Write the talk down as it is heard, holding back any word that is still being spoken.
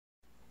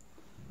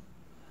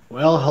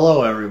Well,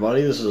 hello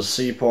everybody. This is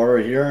C Porter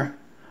here.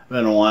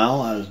 Been a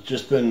while. I've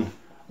just been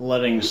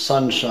letting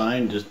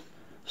sunshine just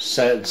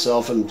set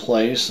itself in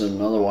place,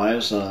 and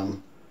otherwise,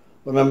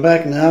 but I'm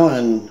back now,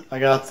 and I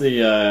got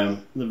the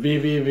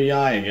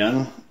VVVI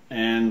again,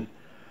 and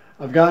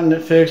I've gotten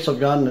it fixed. I've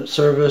gotten it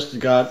serviced.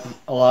 Got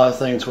a lot of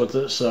things with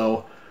it,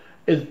 so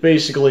it's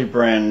basically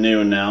brand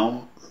new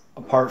now.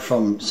 Apart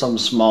from some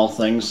small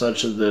things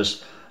such as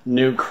this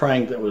new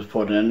crank that was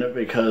put in it,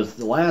 because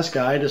the last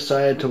guy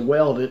decided to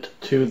weld it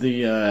to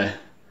the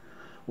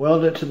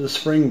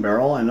spring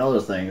barrel and other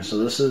things. So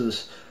this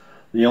is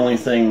the only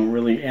thing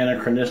really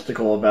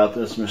anachronistical about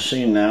this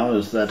machine now,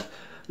 is that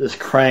this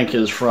crank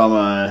is from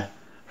I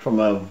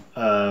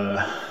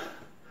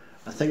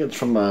think it's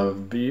from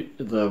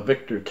the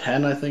Victor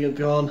 10, I think it's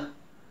called.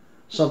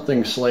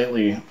 Something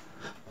slightly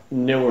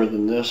newer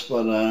than this,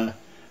 but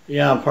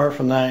yeah, apart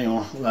from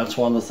that, that's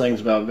one of the things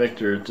about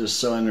Victor. It's just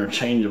so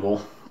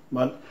interchangeable.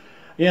 But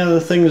yeah,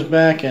 the thing's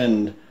back,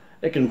 and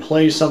it can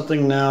play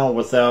something now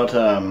without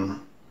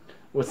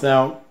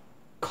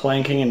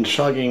clanking and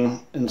chugging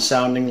and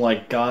sounding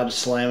like God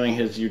slamming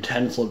his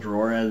utensil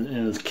drawer in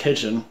his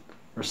kitchen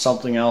or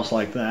something else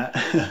like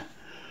that.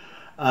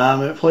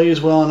 It plays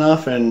well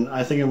enough, and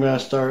I think I'm going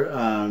to start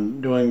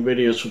doing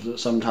videos with it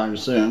sometime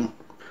soon.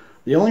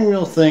 The only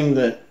real thing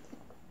that's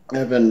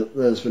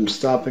been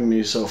stopping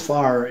me so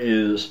far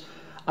is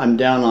I'm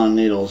down on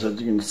needles,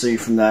 as you can see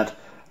from that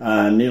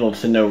needle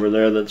tin over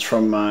there. That's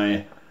from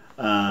my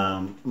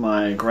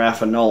my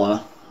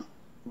graphanola,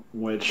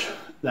 which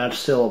that's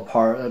still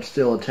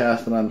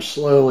attached, and I'm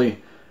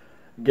slowly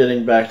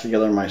getting back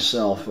together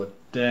myself. But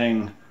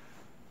dang,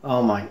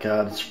 oh my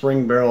God,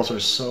 spring barrels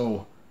are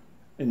so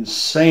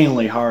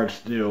insanely hard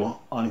to do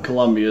on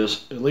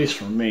Columbia's, at least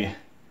for me.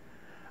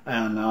 I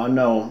don't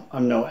know,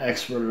 I'm no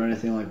expert or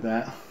anything like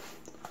that.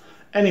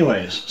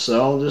 Anyways,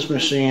 so this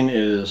machine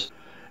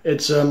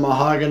it's a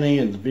mahogany.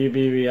 It's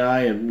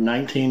VVVI of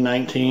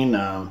 1919.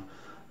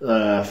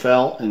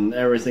 Felt and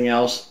everything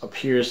else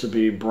appears to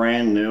be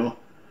brand new.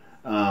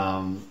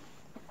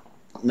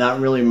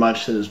 Not really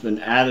much has been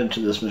added to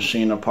this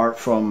machine apart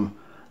from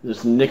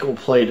this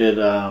nickel-plated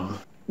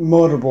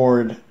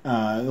motorboard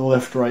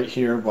lift right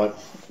here, but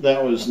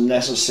that was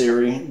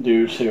necessary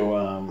due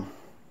to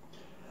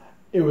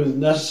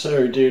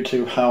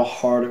how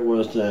hard it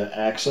was to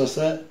access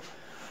it.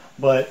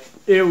 But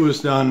it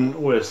was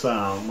done with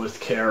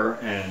care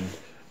and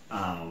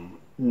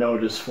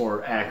notice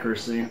for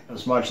accuracy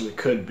as much as it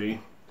could be.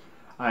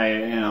 I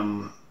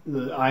am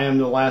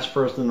the last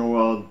person in the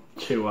world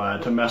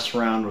to mess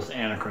around with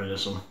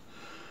anachronism.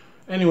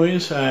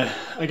 Anyways, I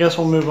guess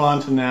we'll move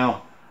on to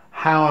now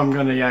how I'm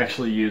going to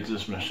actually use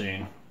this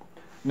machine.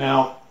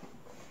 Now,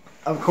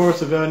 of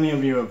course, if any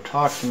of you have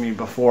talked to me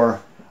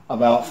before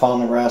about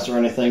phonographs or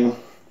anything,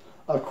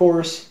 of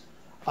course,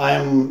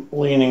 I'm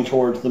leaning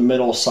towards the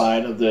middle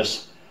side of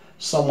this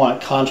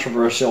somewhat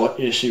controversial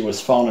issue with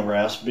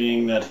phonographs,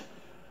 being that,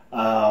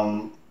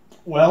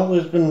 well,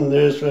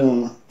 there's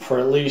been for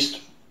at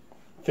least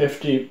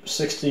 50,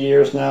 60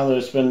 years now,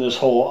 there's been this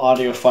whole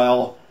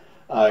audiophile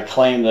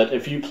claim that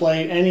if you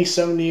play any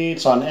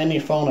 78s on any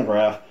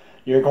phonograph,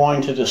 you're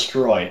going to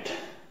destroy it.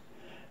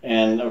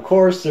 And of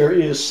course, there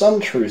is some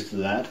truth to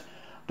that,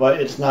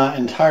 but it's not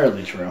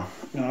entirely true.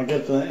 And I'll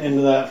get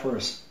into that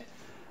first.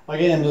 I'll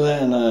get into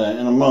that in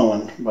a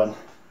moment, but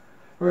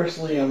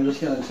firstly, I'm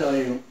just going to tell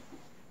you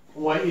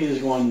what is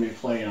going to be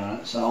played on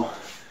it. So,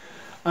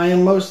 I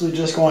am mostly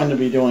just going to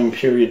be doing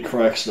period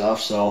correct stuff.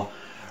 So,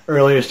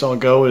 earliest I'll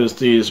go is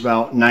these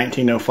about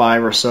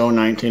 1905 or so,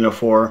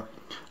 1904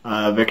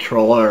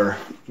 Victrola or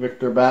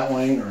Victor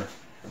Batwing or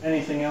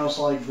anything else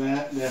like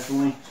that.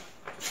 Definitely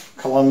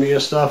Columbia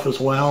stuff as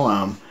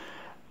well.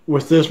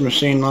 With this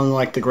machine,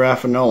 unlike the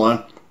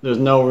Graphanola, there's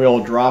no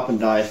real drop and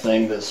die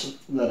thing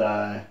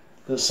that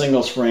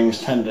single springs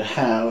tend to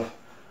have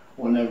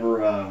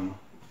whenever,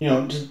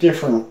 just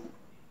different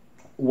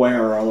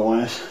wear or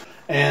otherwise.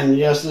 And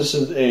yes, this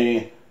is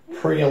a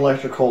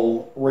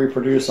pre-electrical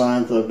reproduce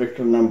on the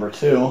Victor number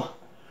 2,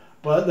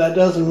 but that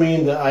doesn't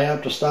mean that I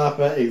have to stop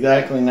at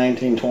exactly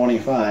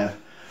 1925.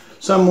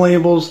 Some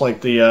labels,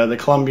 like the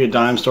Columbia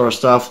Dime Store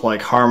stuff,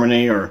 like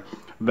Harmony or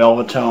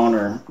Velvetone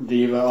or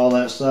Diva, all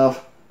that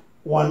stuff,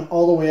 went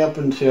all the way up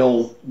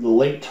until the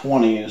late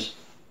 20s.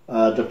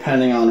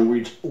 Depending on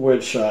which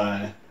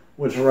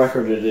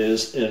record it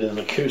is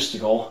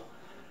acoustical,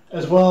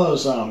 as well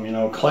as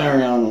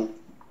Clarion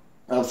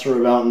up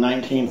through about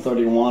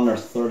 1931 or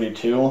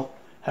 32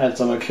 had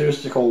some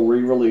acoustical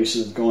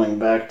re-releases going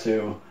back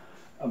to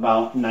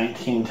about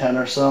 1910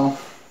 or so.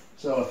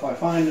 So if I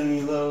find any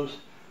of those,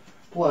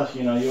 plus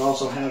you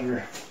also have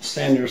your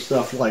standard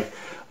stuff like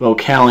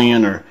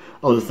Vocalion or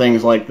other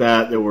things like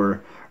that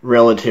were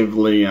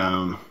relatively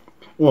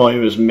well, it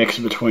was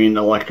mixed between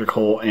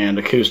electrical and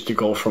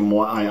acoustical from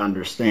what I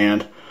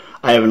understand.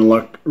 I haven't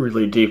looked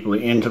really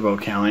deeply into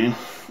Vocalion,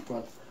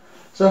 but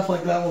stuff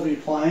like that will be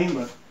playing.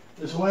 But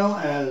as well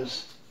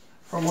as,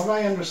 from what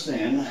I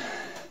understand,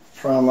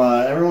 from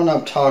everyone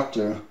I've talked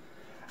to,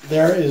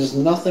 there is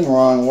nothing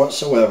wrong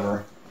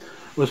whatsoever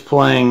with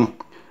playing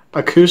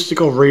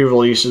acoustical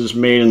re-releases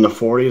made in the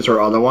 40s or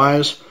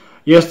otherwise.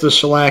 Yes, the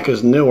shellac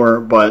is newer,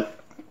 but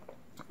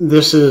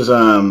this is,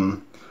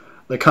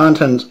 the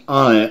contents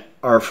on it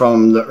are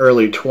from the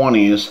early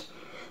 20s,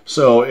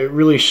 so it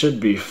really should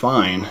be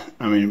fine.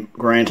 I mean,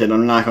 granted,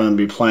 I'm not going to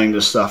be playing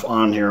this stuff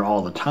on here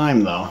all the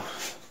time, though.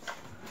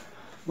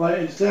 But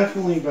it's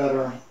definitely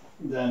better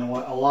than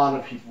what a lot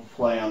of people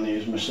play on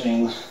these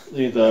machines,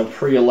 the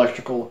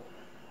pre-electrical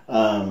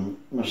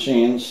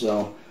machines,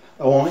 so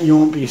you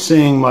won't be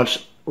seeing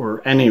much,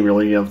 or any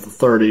really, of the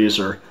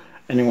 30s or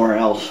anywhere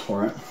else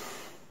for it.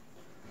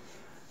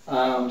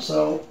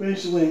 So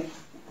basically,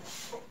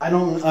 I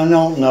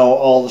don't know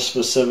all the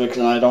specifics,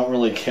 and I don't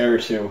really care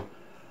to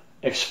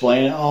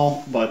explain it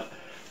all. But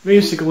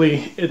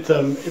basically, it's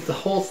the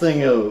whole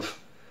thing of,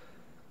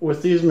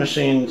 with these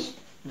machines,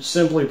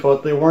 simply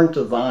put, they weren't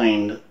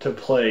designed to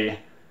play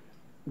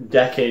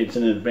decades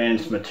in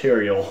advance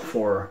material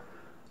for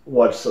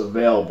what's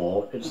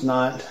available. It's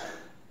not.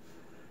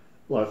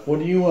 Look, what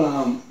do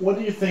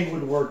you think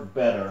would work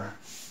better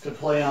to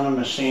play on a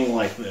machine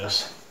like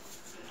this?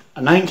 A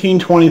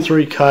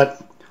 1923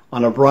 cut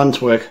on a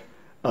Brunswick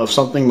of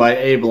something by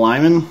Abe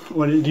Lyman.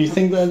 Do you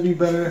think that'd be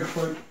better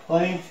for it to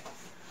play?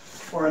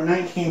 Or a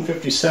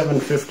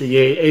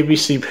 1957-58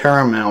 ABC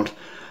Paramount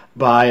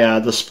by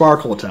the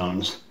Sparkle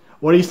Tones?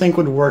 What do you think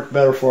would work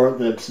better for it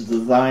that's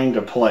designed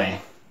to play?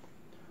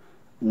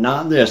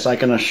 Not this, I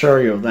can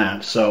assure you of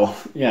that. So,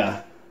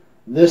 yeah,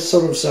 this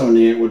sort of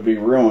 78 would be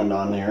ruined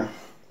on here.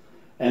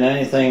 And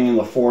anything in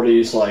the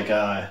 40s, like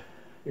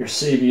your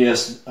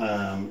CBS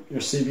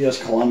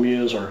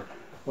Columbias or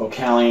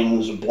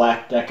Vocalions,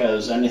 Black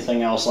Decas,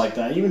 anything else like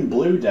that, even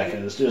Blue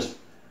Decas, just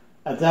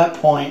at that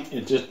point,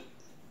 it just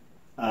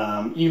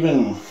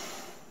even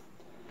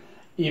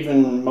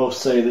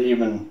most say that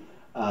even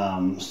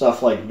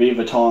stuff like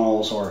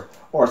Vivatonals or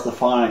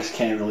Orthophonics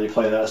can't really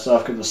play that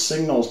stuff because the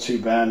signal's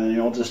too bad, and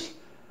you'll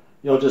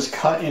just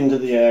cut into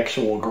the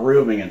actual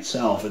grooving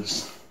itself.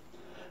 It's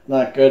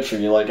not good for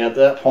you. Like at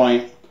that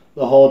point,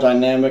 the whole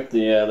dynamic,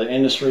 the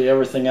industry,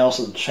 everything else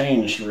has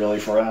changed really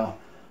for how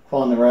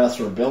phonographs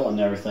were built and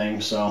everything.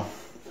 So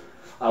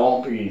I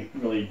won't be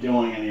really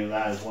doing any of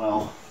that as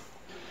well.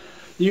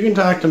 You can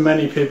talk to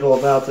many people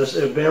about this.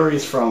 It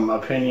varies from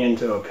opinion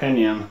to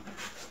opinion.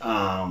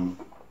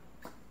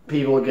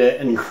 People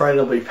get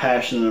incredibly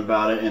passionate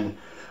about it, and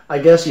I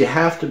guess you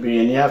have to be,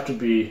 and you have to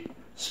be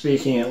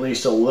speaking at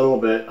least a little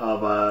bit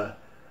of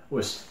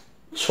with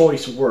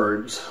choice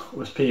words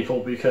with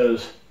people,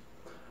 because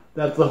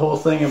that's the whole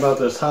thing about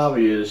this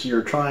hobby, is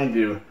you're trying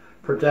to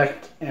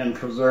protect and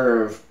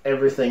preserve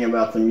everything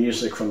about the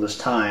music from this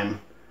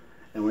time.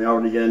 And we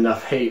already get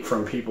enough hate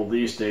from people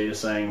these days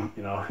saying,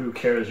 you know, who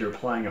cares, you're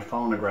playing a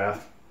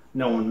phonograph,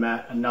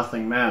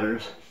 nothing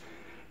matters,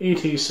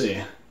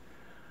 etc.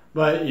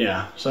 But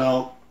yeah,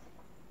 so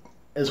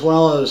as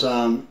well as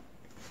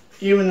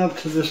even up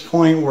to this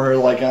point where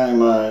like I'm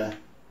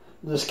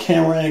this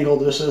camera angle,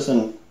 this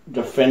isn't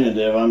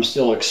definitive, I'm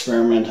still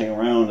experimenting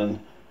around, and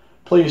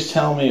please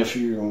tell me if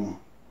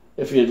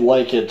you'd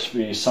like it to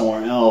be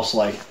somewhere else.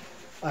 Like,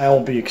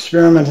 I'll be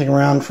experimenting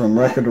around from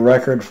record to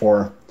record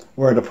for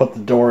where to put the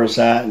doors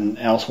at and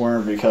elsewhere,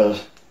 because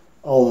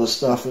all this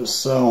stuff is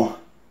so,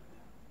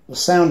 the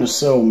sound is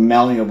so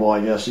malleable,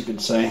 I guess you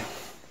could say.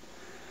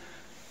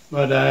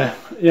 But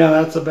yeah,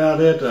 that's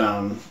about it.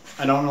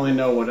 I don't really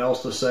know what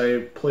else to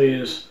say.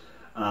 Please,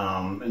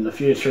 in the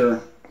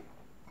future,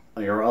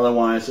 or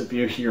otherwise, if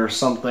you hear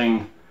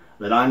something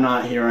that I'm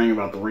not hearing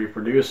about the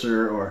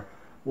reproducer or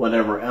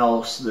whatever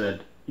else, that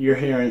you're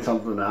hearing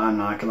something that I'm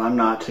not, because I'm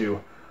not too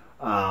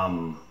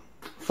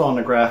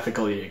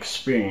phonographically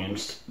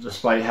experienced,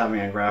 despite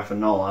having a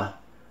Graphanola,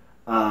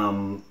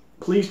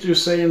 please do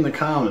say in the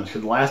comments,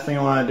 because the last thing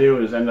I want to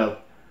do is end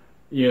up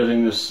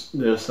using this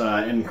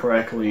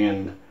incorrectly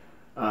and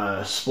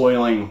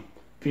spoiling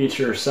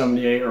future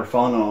 78 or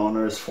phono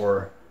owners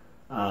for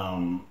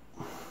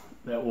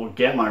that will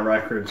get my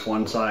records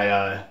once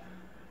I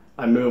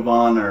move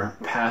on or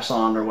pass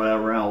on or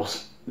whatever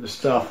else. This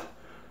stuff,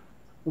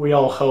 we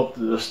all hope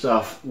that this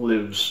stuff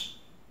lives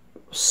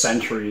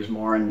centuries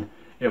more, and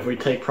if we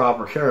take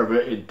proper care of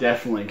it, it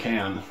definitely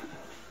can.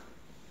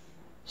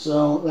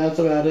 So that's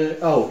about it.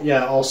 Oh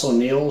yeah, also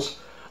needles.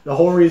 The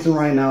whole reason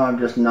right now I'm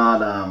just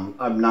not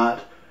I've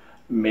not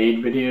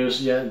made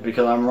videos yet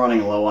because I'm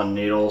running low on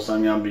needles.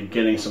 I'm gonna be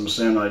getting some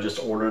soon. I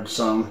just ordered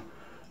some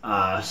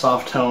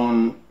soft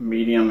tone,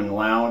 medium, and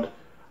loud.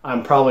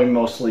 I'm probably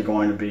mostly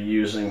going to be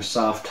using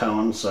soft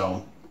tone,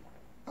 so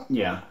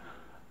yeah.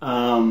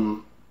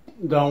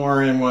 Don't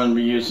worry, I'm going to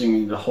be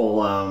using the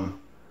whole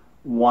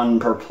one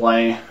per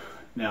play.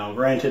 Now,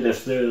 granted,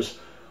 if there's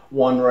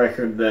one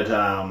record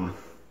that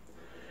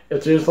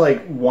if there's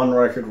like one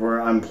record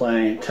where I'm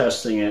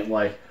testing it,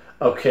 like,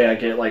 okay, I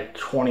get like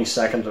 20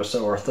 seconds or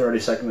so or 30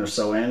 seconds or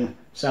so in,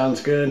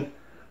 sounds good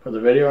for the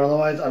video.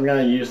 Otherwise, I'm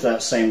going to use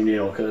that same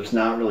needle because it's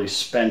not really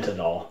spent at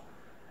all.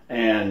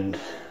 And,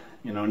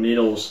 you know,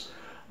 needles,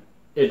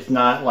 it's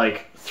not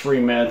like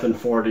 3 minutes and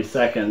 40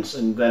 seconds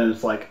and then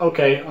it's like,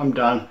 okay, I'm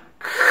done.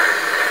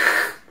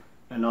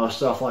 And and other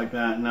stuff like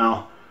that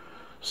now.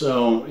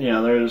 So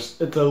yeah, it's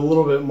a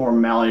little bit more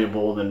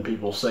malleable than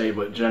people say,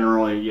 but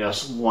generally,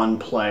 yes, one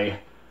play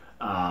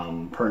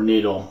per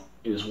needle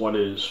is what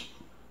is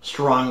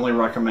strongly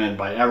recommended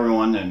by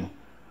everyone, and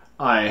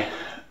I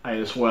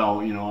as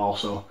well,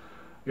 also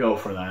go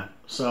for that.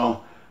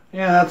 So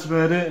yeah, that's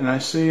about it. And I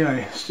see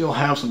I still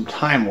have some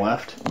time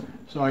left,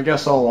 so I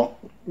guess I'll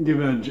give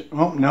it a.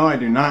 Oh no, I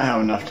do not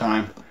have enough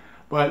time.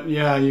 But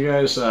yeah, you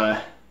guys,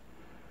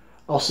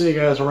 I'll see you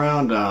guys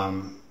around.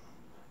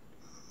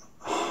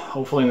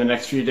 Hopefully in the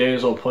next few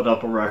days I'll put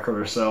up a record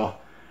or so,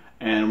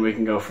 and we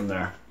can go from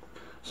there.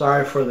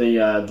 Sorry for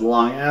the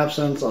long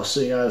absence. I'll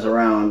see you guys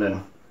around,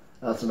 and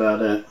that's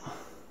about it.